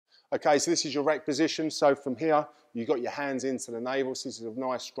Okay, so this is your rack position. So from here, you've got your hands into the navel. So this is a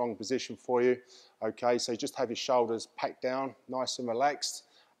nice, strong position for you. Okay, so just have your shoulders packed down, nice and relaxed.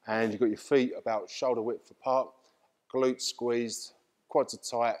 And you've got your feet about shoulder width apart, glutes squeezed, quads are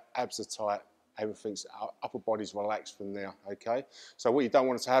tight, abs are tight, everything's, upper body's relaxed from there, okay? So what you don't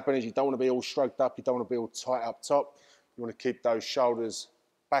want it to happen is you don't want to be all stroked up, you don't want to be all tight up top. You want to keep those shoulders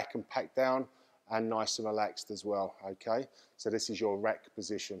back and packed down and nice and relaxed as well, okay? So this is your rack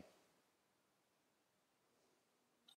position.